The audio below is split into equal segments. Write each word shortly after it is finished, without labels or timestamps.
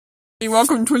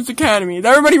Welcome to Twist Academy. Is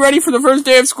everybody ready for the first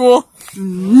day of school?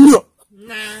 No.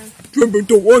 Nah. Trevor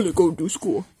don't want to go to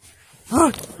school.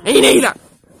 Huh? Me neither.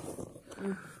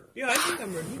 Yeah, I think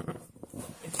I'm ready.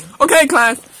 Okay,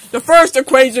 class. The first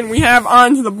equation we have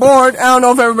onto the board, I don't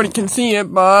know if everybody can see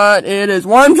it, but it is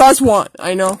 1 plus 1.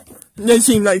 I know. This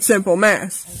seems like simple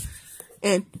math.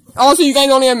 And also, you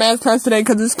guys only have math class today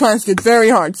because this class gets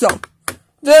very hard. So,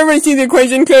 does everybody see the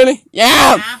equation clearly?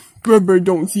 Yeah. Trevor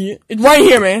don't see it. It's right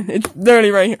here, man. It's literally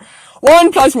right here.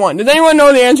 1 plus 1. Does anyone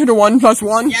know the answer to 1 plus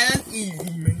 1? Yeah, that's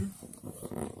easy, man.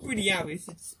 Pretty obvious.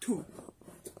 It's 2.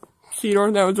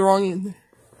 SUSr, that was the wrong answer.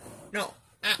 No,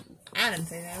 I didn't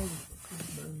say that.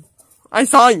 I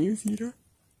saw you, SUSr.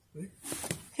 Can't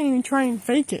even try and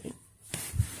fake it.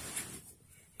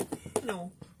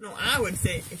 No, I would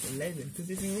say it's 11.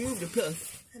 Because if you remove the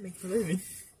plus, that makes 11.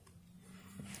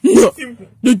 No. Simple.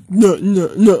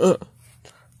 No.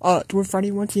 Dwarf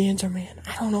Freddy, what's the answer, man?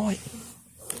 I don't know it.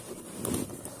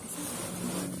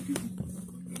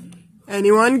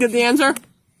 Anyone get the answer?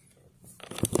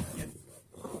 Yes.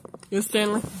 Yes,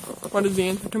 Stanley? What is the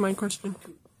answer to my question?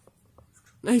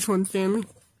 Nice one, Stanley.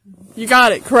 You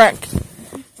got it, correct.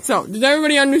 So, does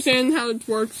everybody understand how it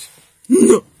works?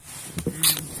 No.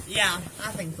 Yeah,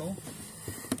 I think so.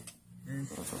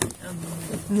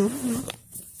 No.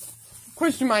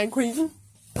 Question my equation.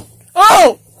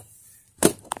 Oh!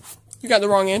 You got the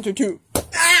wrong answer, too.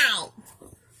 Ow!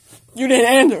 You didn't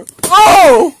answer.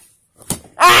 Oh!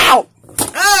 Ow!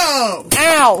 Oh!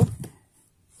 Ow!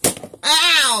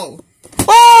 Ow!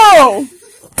 Oh!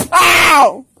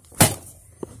 Ow!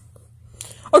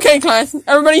 Okay, class.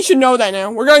 Everybody should know that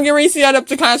now. We're gonna get reset up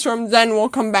the classroom, then we'll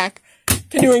come back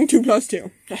to doing 2 plus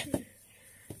 2.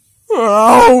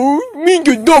 Oh, me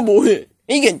get double hit.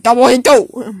 Me get double hit though.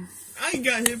 I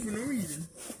got hit for no reason.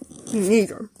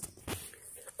 Neither.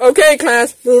 Okay,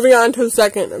 class. Moving on to the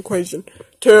second equation.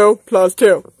 2 plus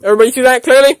 2. Everybody see that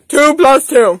clearly? 2 plus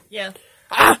 2. Yeah.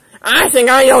 I think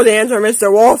I know the answer,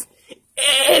 Mr. Wolf.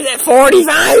 Is it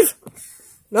 45?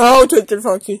 No, Twisted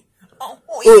Foxy. Oh,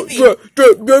 easy.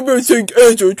 Trevor think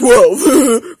answer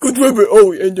 12. Cause Trevor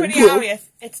always answer 12. Pretty obvious.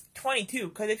 It's 22.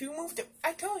 Because if you moved it,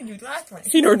 I told you the last one.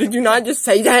 SUSr, did you not just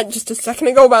say that just a second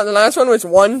ago about the last one was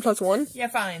 1 plus 1? Yeah,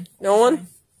 fine. No one? Fine.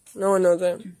 No one knows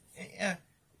that. Yeah.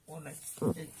 Well, it's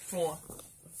 4.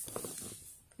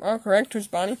 Oh, correct,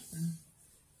 Twist Bonnie.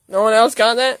 No one else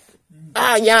got that?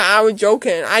 Yeah, I was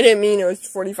joking. I didn't mean it was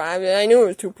 45. I knew it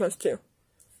was 2 plus 2.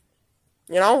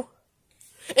 You know?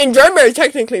 And Dreadbear is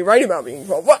technically right about being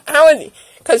 12. What? How is he?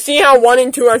 Because see how 1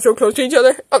 and 2 are so close to each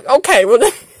other? Okay, well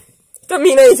then, doesn't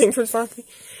mean anything, Twist Foxy.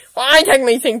 Well, I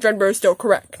technically think Dreadbear is still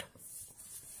correct.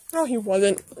 No, he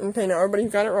wasn't. Okay, now everybody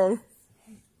got it wrong.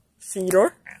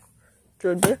 SUSr.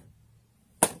 Dreadbear.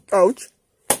 Ouch.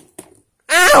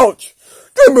 Ouch!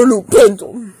 Dreadbear lose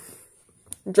pencil.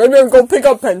 Dreadbear go pick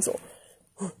up pencil.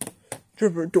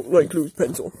 Dreadbear don't like lose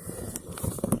pencil.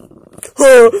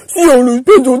 SUSr lose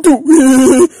pencil too.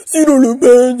 SUSr lose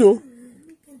pencil.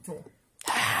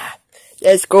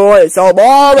 This school is so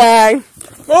boring.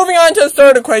 Moving on to the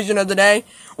third equation of the day.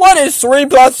 What is 3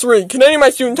 plus 3? Can any of my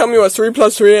students tell me what 3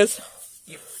 plus 3 is?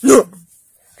 No.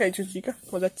 Okay, Chica.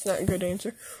 Well, that's not a good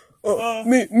answer.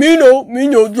 Me no,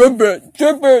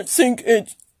 Dreadbear think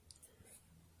it's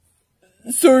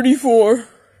 34.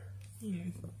 Yeah.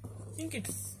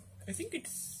 I think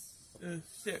it's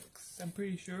 6. I'm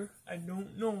pretty sure. I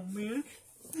don't know, man.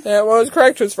 That was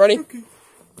correct, Twist Freddy. Okay.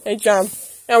 Hey, John.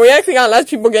 Now, we actually got less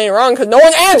people getting it wrong because no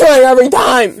one's answering every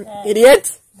time.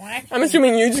 Idiots. I'm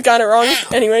assuming you just got it wrong.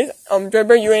 Anyways,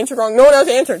 Dreadbear, you answered wrong. No one else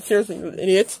answered. Seriously, you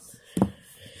idiots.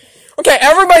 Okay,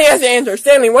 everybody has to answer.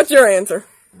 Stanley, what's your answer?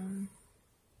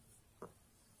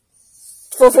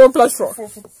 4 plus 4. 4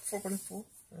 plus 4.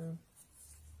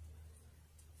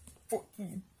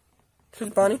 14.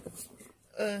 Twist Bonnie?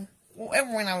 Well,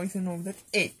 everyone always knows that's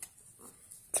 8.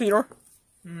 SUSr?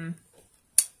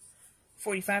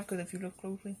 45, because if you look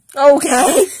closely.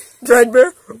 Okay.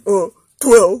 Dreadbear?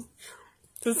 12.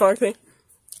 Twist Foxy?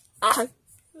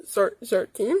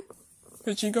 13?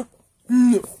 Did she go?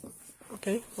 No.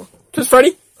 Okay. Twist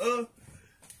Freddy?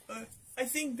 I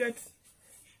think that's...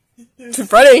 Twist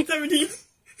Freddy? 17.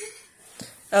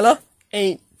 Ella?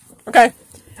 8. Okay.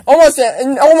 Almost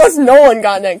no one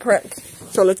got that correct.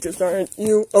 So let's get started.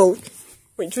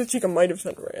 Wait, Twist Chica might have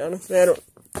said it right, honestly. I don't.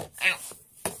 Ow.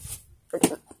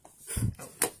 Okay.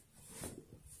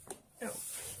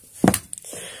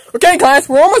 Okay, class,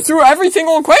 we're almost through every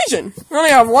single equation. We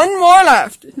only have 1 more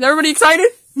left. Is everybody excited?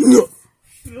 No.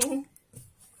 No.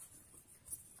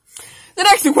 The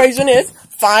next equation is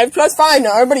 5 plus 5.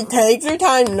 Now, everybody take their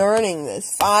time learning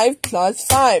this. 5 plus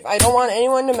 5. I don't want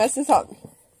anyone to mess this up.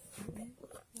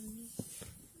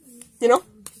 You know?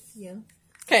 Yeah.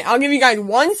 Okay, I'll give you guys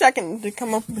 1 second to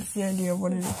come up with the idea of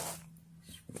what it is.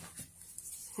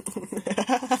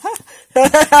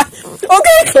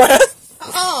 Okay, class.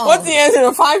 Oh. What's the answer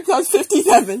to 5 plus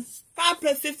 57? 5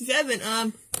 plus 57,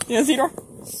 Yeah, Theodore?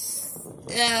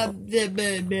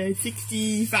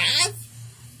 65?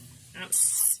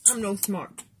 I'm no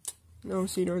smart. No,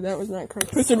 Cedar, that was not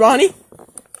correct. Twisted Bonnie?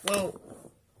 Well,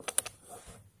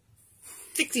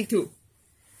 62.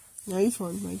 Nice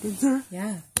one, my good sir.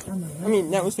 Yeah. I mean,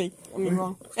 that was fake. I mean,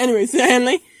 wrong. Anyways,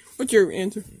 Hanley, what's your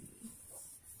answer?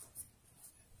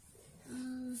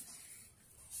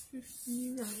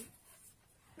 59.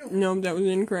 No, that was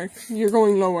incorrect. You're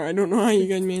going lower. I don't know how you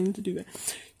guys managed to do that.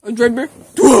 Dreadbear?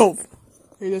 12!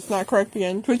 Okay, that's not correct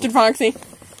again. Twisted Foxy?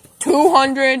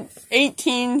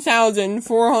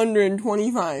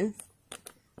 218,425.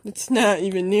 That's not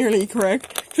even nearly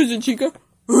correct. Twisted Chica?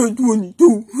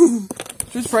 22.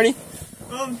 Twisted Freddy?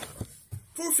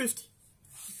 450.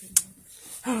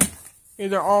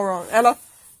 These are all wrong. Ella?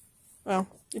 Well,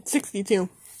 it's 62.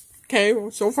 Okay,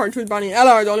 well, so far Twisted Bonnie and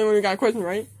Ella are the only one who got a question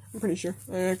right. I'm pretty sure.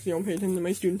 I actually don't pay attention to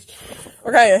my students.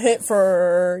 Okay, a hit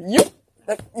for you.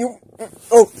 You.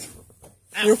 Oh.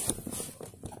 Ow. You.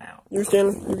 Ow. You,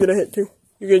 Stanley. You get a hit, too.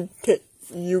 You get a hit.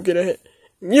 You get a hit.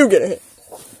 You get a hit.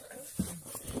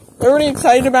 Everybody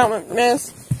excited about my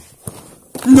mess?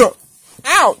 No.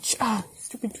 Ouch. Oh,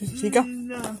 stupid Chica.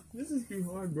 No, this is too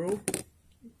hard, bro.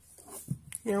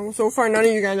 You know, so far none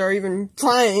of you guys are even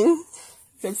trying.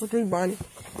 Except for Twisted Bonnie.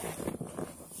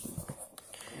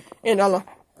 And Ella.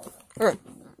 Alright.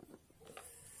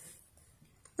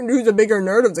 Who's the bigger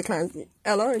nerd of the class?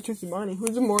 Ella or Twisted Bonnie?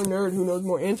 Who's the more nerd who knows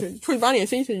more answers? Twisted Bonnie, I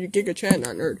think you said you Giga Chad,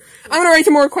 not nerd. I'm gonna write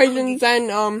some more equations and,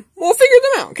 we'll figure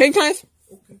them out. Okay, class?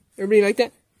 Okay. Everybody like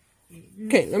that?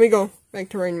 Okay, let me go back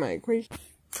to writing my equation.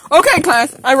 Okay,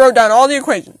 class, I wrote down all the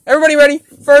equations. Everybody ready?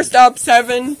 First up,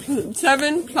 7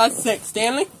 plus 6.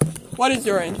 Stanley, what is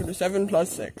your answer to 7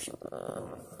 plus 6?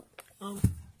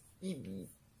 14.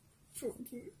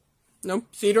 Nope.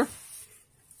 Cedar?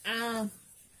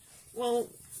 Well,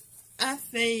 I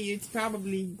say it's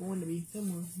probably going to be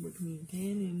somewhere between 10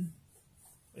 and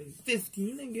like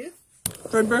 15, I guess.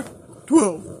 Redbear?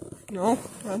 12. No,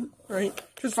 not right.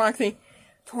 Just Foxy?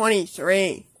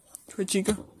 23.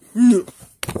 Twitchica? No.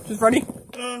 Just Freddy?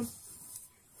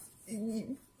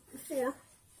 4.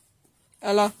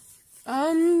 Ella?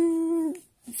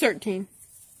 13.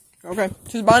 Okay.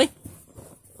 Just Bonnie?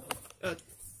 I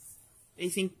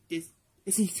think this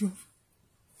is 12.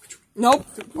 Nope.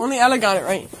 Only Ella got it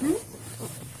right.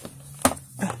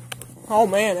 Oh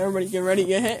man, everybody get ready to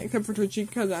get hit, except for Twitchy,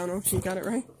 because I don't know if she got it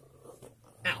right.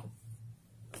 Ow.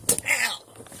 Ow.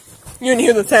 You didn't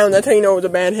hear the sound, that's how you know it was a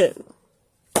bad hit.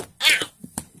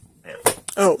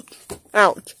 Ow. Ouch.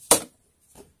 Ouch.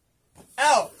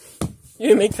 Ow. You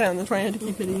didn't make sound, that's why I had to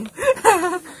keep hitting you.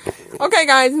 Okay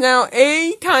guys, now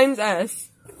A times S.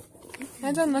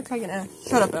 That doesn't look like an S.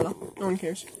 Shut up, Ella. No one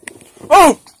cares.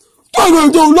 Oh! I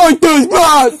don't like this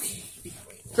math!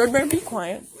 Dreadbear, be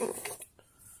quiet.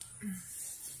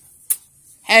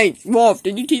 Hey, Wolf,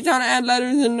 did you teach how to add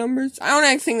letters and numbers? I don't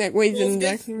actually think that weighs in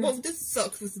exactly. Wolf, this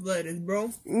sucks with letters,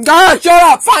 bro. Ah, shut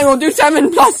up! Fine, we'll do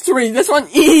 7 plus 3. This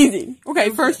one's easy. Okay,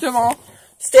 first of all,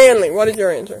 Stanley, what is your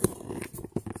answer?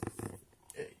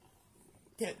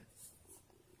 10.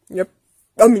 Yep.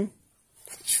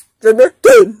 Dreadbear,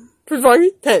 10. Twist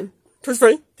Foggy, 10. Twist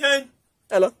Freddy, 10.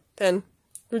 Ella, 10.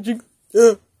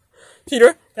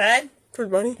 Peter, 10.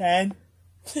 Twist Bunny, 10.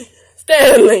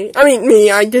 Stanley. I mean, me,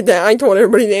 I did that. I told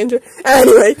everybody the answer.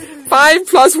 Anyway, 5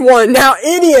 plus 1. Now,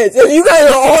 idiots, if you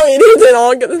guys are all idiots and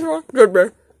all get this wrong,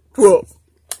 Dreadbear, 12.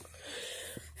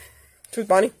 Twist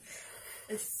Bunny.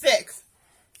 It's 6.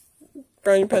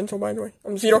 Brown pencil, by the way.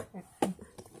 I'm Zero.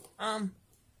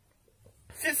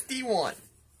 51.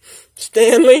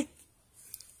 Stanley.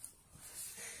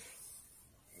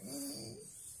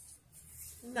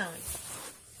 9.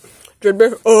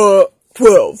 Dreadbear,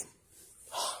 12.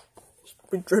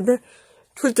 Dreadbear.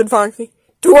 Twisted Foxy,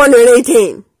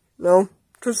 218. No.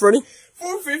 Twist Freddy.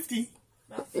 450.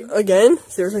 Again?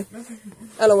 Seriously?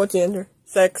 Ella, what's the answer?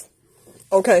 6.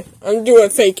 Okay, I'm gonna do a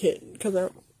fake hit, cause I...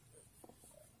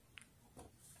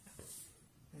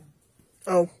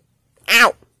 Oh.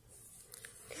 Ow!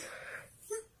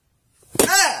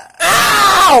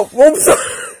 Ow! Whoops!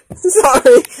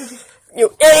 Sorry.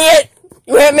 You idiot!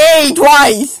 You hit me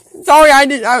twice! Sorry, I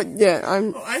did,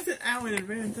 I'm... Oh, I said ow in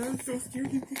advance. I was so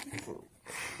scared.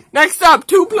 Next up,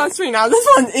 2 plus 3. Now, this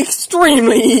one's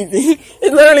extremely easy.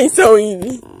 It's literally so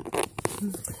easy.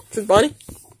 This is Bonnie.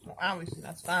 Oh, obviously,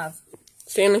 that's 5.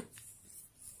 Stanley.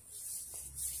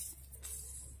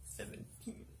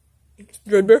 17.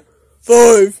 Dreadbear.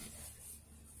 5.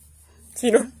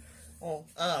 Cedar. Oh,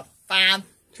 5.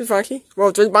 Twitch Foxy.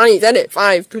 Well, Twitch Bonnie said it.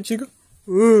 5. Twitch Chica.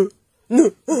 No.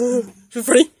 Twitch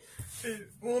Freddy.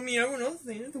 Well, I mean, everyone else is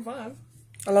saying it's a 5.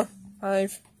 Hello?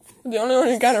 5. The only one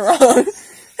who got it wrong.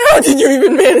 How did you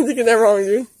even manage to get that wrong,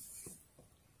 dude?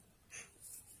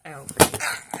 Ow.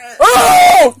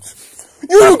 Oh!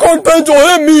 Unicorn pencil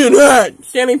hit me in the head!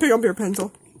 Stanley, pick up your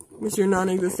pencil. With your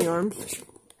non-existing arms.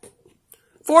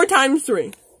 4 times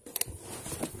 3.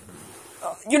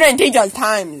 Oh, you didn't teach us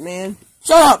times, man.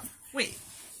 Shut up! Wait,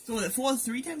 so was it 4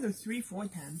 3 times or 3 4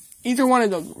 times? Either one of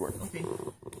those would work. Okay.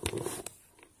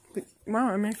 But, wow,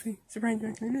 I'm actually surprised you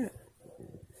actually knew that.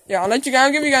 Yeah,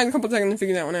 I'll give you guys a couple seconds to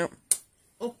figure that one out.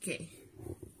 Okay.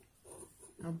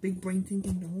 Our big brain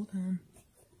thinking the whole time.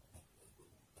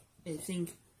 I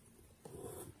think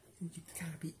it's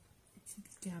gotta be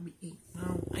 8.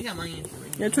 Wow, I got my answer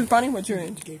right now. Yeah, Twitch Bonnie, what's your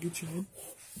answer? Okay, good job.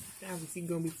 Obviously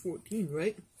gonna be 14,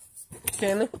 right?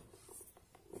 Stanley?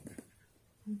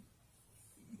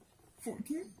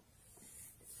 14?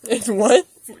 It's what?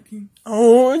 14.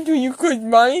 Oh, do you Twitch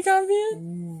Bonnie copy it?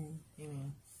 Ooh, yeah.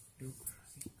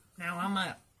 Now I'm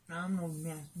up. Now I'm no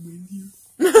math with you.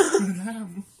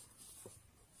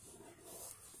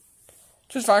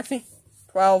 Twitch Foxy?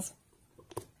 12.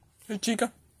 Twitch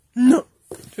Chica? No.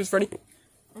 Twitch Freddy?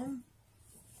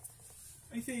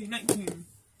 I say 19.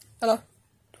 Hello?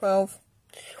 12.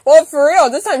 Well, for real,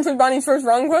 this time Twitch Bonnie's first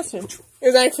wrong question. It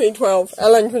was actually 12.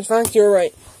 Ellen, Twitch Foxy, you were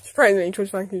right. Surprisingly,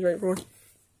 Twitch Foxy's right for once.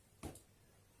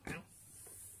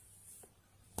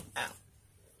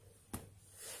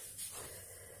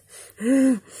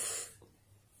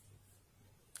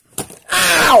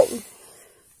 Ow!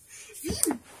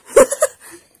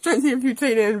 Trying to see if you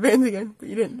played it in advance again, but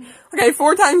you didn't. Okay,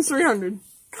 4 times 300.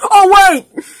 Oh, wait!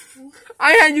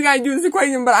 I had you guys do this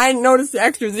equation, but I didn't notice the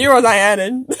extra zeros I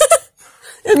added.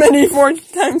 It meant to be 4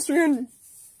 times 300.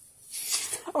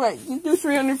 Okay, just do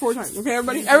 300 4 times, okay,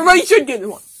 everybody? Everybody should get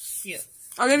one. Yeah.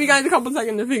 I'll give you guys a couple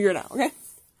seconds to figure it out, okay?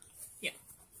 Yeah.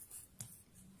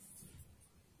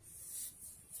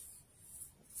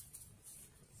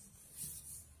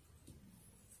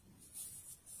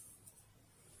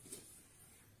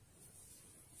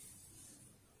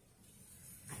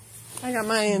 I got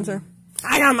my answer.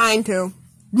 I got mine too.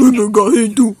 You got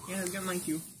it too. Yeah, I got mine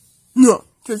too. No.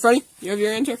 Twitch Freddy, you have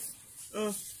your answer?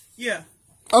 Yeah.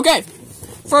 Okay.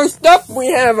 First up, we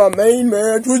have a main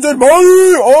man, Twisted Bonnie.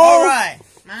 Oh! Alright.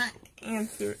 My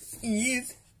answer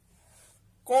is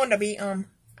going to be, I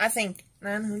think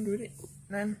 900.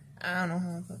 I don't know how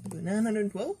I'm supposed to do it.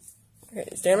 912? Okay,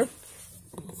 Stanley?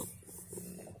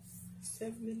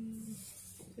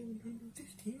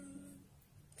 716.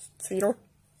 Cedar?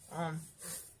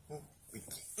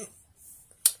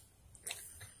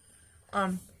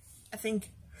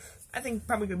 I think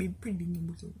probably gonna be pretty big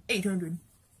number, so 800.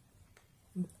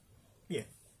 Yeah.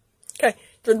 Okay,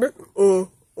 Dreadbird?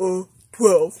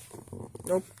 12.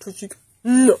 Nope, Twitch Chica?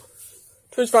 No.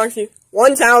 Twitch Foxy?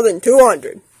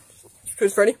 1,200.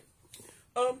 Twitch Freddy?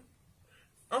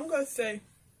 I'm gonna say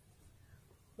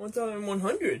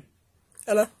 1,100.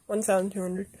 Ella?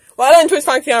 1,200. Well, I didn't Twitch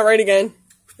Foxy out right again.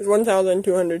 It's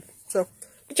 1,200. So,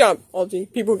 good job, all the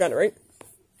people who got it right.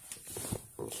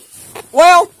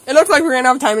 Well, it looks like we're running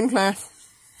out of time in class.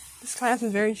 This class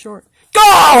is very short. Go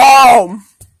home!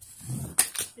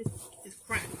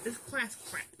 This class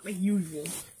crap, like usual.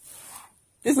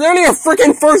 It's literally a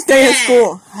freaking first day of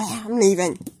school. I'm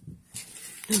leaving.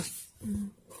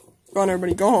 Go on,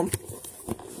 everybody, go home.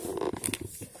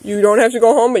 You don't have to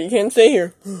go home, but you can't stay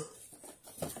here.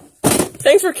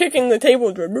 Thanks for kicking the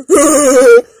table, Dribber.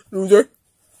 Loser.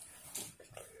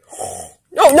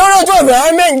 No, Dribber,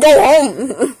 I meant go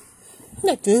home.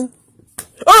 Nothing.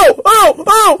 Oh,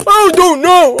 don't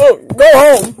know. Oh, go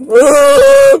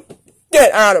home.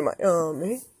 Get out of my, oh,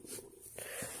 man.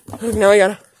 Now I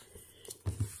gotta,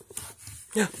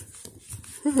 yeah.